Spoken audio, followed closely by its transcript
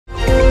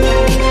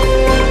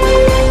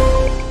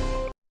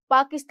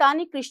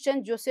Pakistani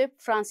Christian Joseph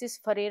Francis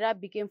Ferreira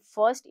became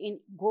first in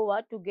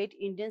Goa to get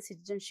Indian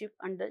citizenship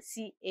under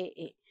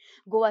CAA.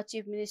 Goa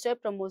Chief Minister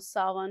Pramod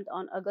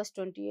on August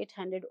 28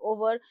 handed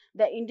over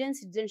the Indian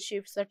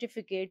citizenship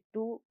certificate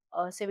to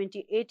a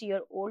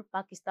 78-year-old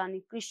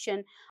Pakistani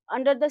Christian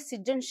under the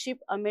Citizenship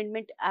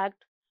Amendment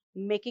Act,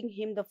 making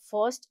him the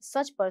first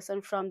such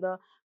person from the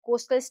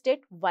coastal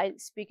state. While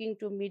speaking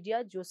to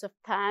media, Joseph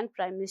thanked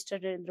Prime Minister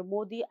Narendra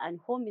Modi and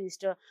Home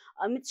Minister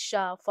Amit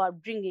Shah for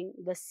bringing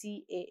the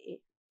CAA.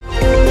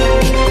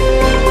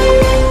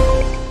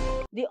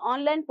 The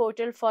online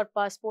portal for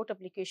passport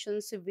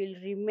applications will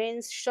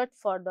remain shut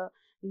for the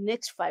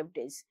next 5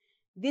 days.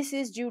 This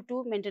is due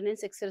to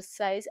maintenance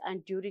exercise,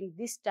 and during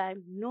this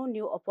time, no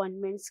new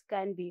appointments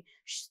can be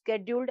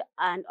scheduled,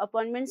 and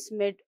appointments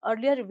made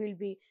earlier will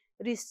be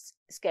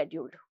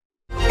rescheduled.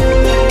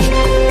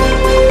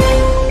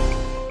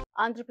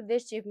 Andhra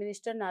Pradesh Chief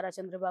Minister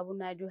Chandrababu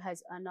Naidu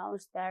has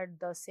announced that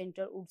the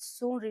centre would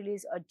soon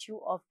release a due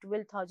of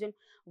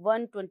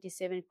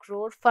 12,127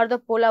 crore for the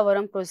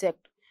Polavaram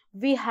project.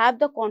 We have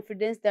the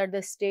confidence that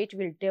the state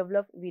will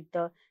develop with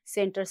the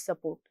centre's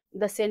support.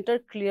 The centre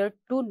cleared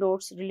 2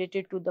 notes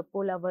related to the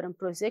Polavaram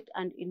project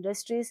and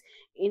industries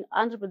in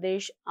Andhra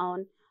Pradesh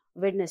on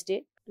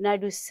Wednesday,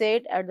 Naidu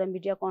said at the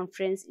media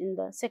conference in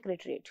the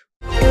Secretariat.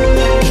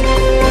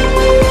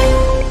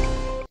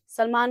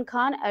 Salman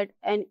Khan at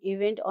an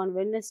event on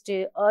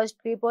Wednesday urged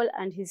people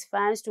and his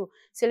fans to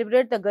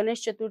celebrate the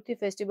Ganesh Chaturthi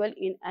festival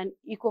in an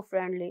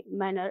eco-friendly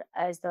manner,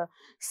 as the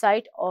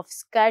sight of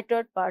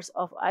scattered parts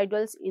of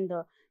idols in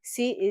the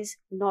sea is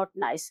not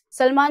nice.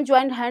 Salman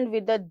joined hands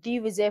with the D.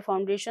 Vijay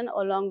Foundation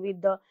along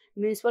with the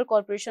Municipal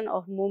Corporation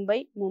of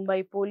Mumbai,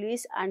 Mumbai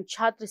Police and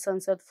Chhatri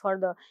Sansad for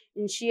the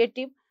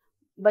initiative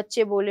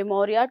Bacche Bole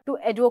Maurya to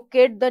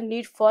advocate the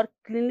need for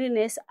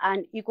cleanliness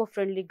and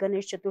eco-friendly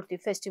Ganesh Chaturthi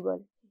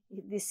festival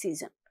this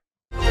season.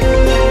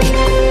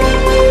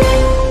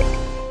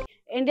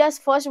 India's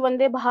first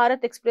Vande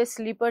Bharat Express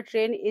sleeper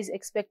train is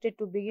expected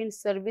to begin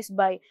service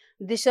by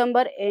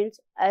December end,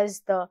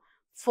 as the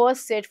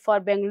first set for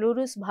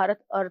Bengaluru's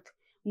Bharat Earth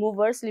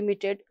Movers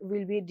Limited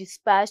will be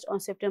dispatched on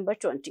September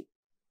 20.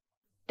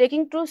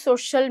 Taking to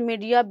social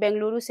media,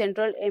 Bengaluru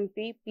Central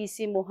MP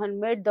PC Mohan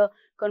made the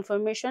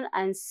confirmation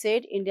and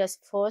said India's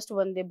first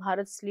Vande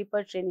Bharat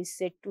sleeper train is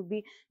set to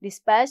be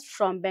dispatched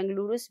from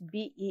Bengaluru's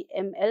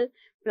BEML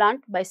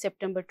plant by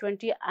September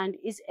 20 and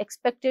is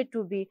expected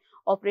to be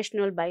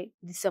operational by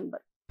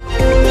December.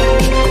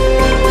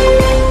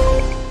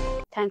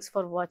 Thanks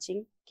for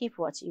watching. Keep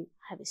watching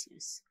HyBiz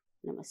News.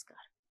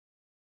 Namaskar.